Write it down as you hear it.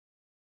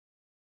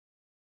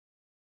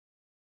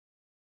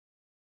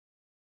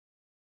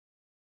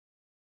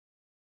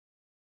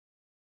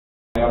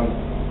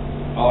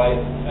I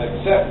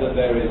accept that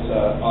there is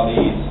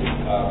unease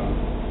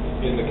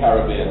in the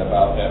Caribbean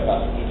about air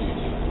passenger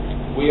duty.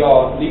 We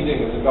are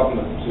leading as a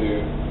government to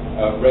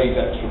raise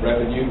extra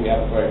revenue. We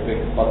have a very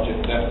big budget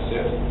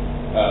deficit.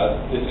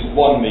 This is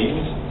one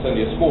means, it's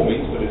only a small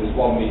means, but it is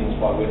one means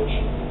by which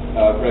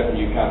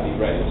revenue can be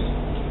raised.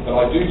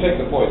 But I do take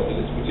the point that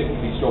it's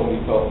particularly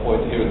strongly felt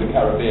point here in the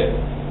Caribbean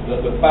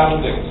that the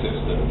banding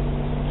system,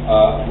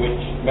 which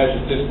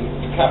measures distance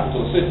to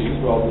capital cities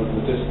rather than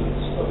the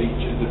distance of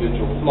each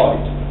individual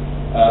flight,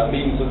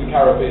 means that the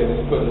Caribbean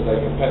is put at a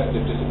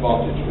competitive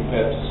disadvantage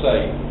compared to,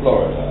 say,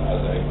 Florida as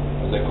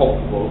a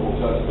comparable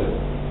alternative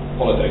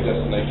holiday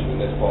destination in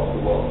this part of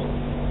the world.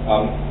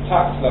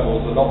 Tax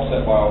levels are not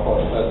set by our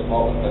Foreign Affairs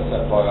Department, they're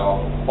set by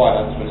our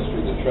Finance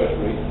Ministry, the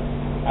Treasury,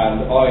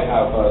 and I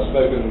have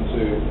spoken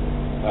to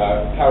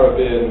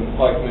Caribbean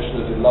High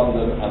Commissioners in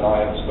London, and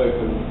I have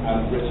spoken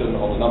and written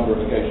on a number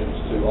of occasions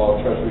to our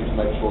Treasury to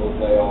make sure that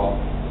they are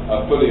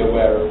fully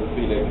aware of the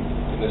feeling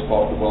in this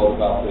part of the world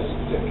about this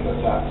particular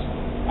tax.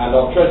 And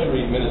our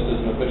Treasury ministers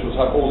and officials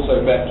have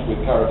also met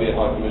with Caribbean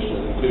High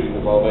Commissioners, including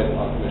the Barbados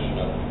High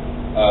Commissioner.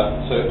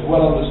 So it's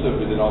well understood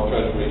within our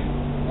Treasury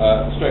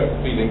the strength of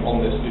feeling on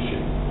this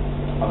issue.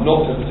 I'm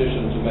not in a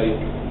position to make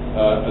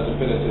a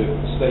definitive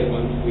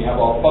statement. We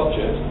have our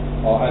budget,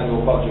 our annual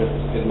budget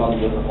in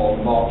London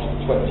on March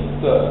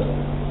 23rd,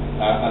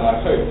 and I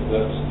hope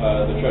that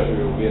the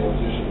Treasury will be in a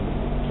position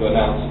to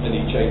announce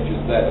any changes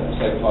then at the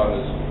same time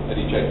as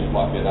any changes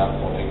might be announced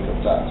on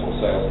income tax or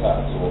sales tax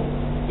or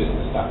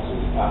business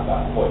taxes at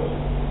that point.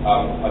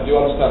 I do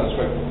understand the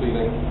strength of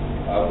feeling.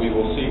 We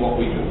will see what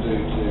we can do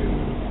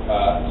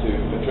to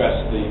address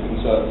the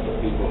concerns that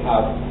people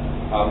have.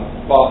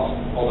 But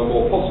on a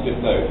more positive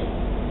note,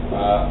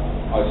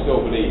 I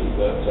still believe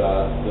that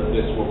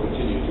this will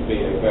continue to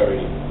be a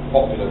very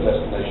popular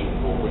destination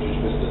for British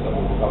visitors and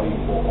will become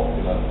even more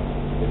popular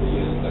in the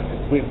years and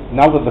decades.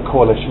 Now that the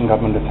coalition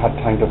government has had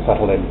time to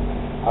settle in,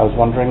 I was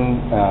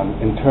wondering,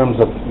 in terms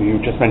of, you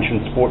just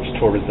mentioned sports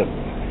tourism,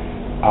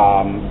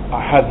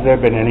 has there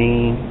been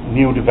any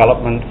new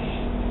developments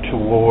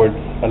towards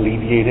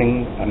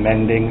alleviating,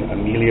 amending,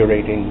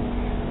 ameliorating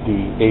the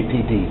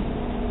APD,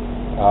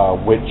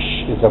 which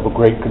is of a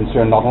great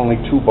concern not only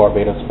to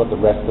Barbados but the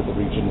rest of the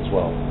region as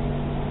well?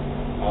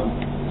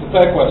 It's a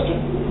fair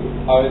question.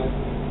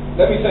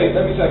 Let me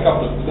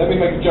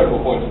make a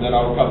general point and then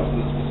I will come to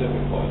the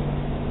specific point.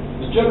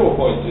 The general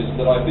point is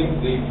that I think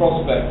the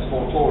prospects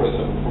for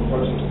tourism from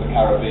Britain to the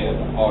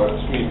Caribbean are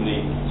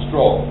extremely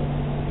strong.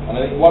 And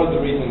I think one of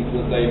the reasons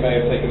that they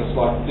may have taken a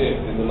slight dip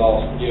in the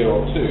last year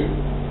or two,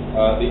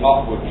 the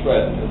upward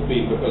trend has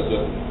been because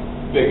of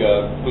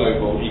bigger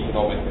global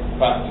economic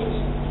factors.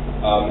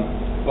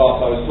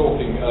 But I was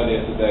talking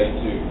earlier today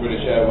to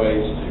British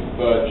Airways, to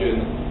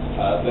Virgin.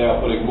 They are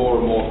putting more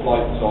and more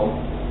flights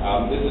on.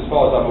 This, as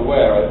far as I'm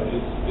aware,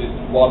 is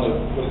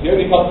the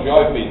only country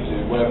I've been to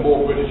where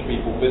more British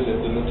people visit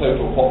than the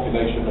total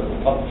population of the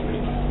country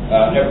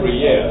every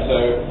year. So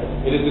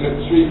it is an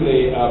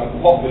extremely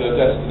popular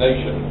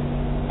destination.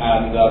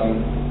 And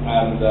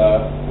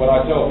when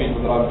I tell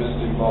people that I'm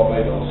visiting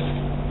Barbados,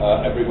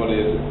 everybody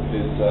is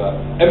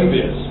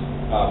envious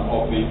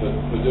of me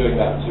for doing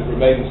that. So it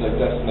remains a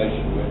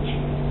destination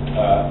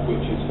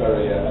which is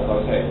very, as I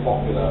say,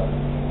 popular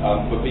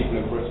for people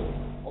in Britain.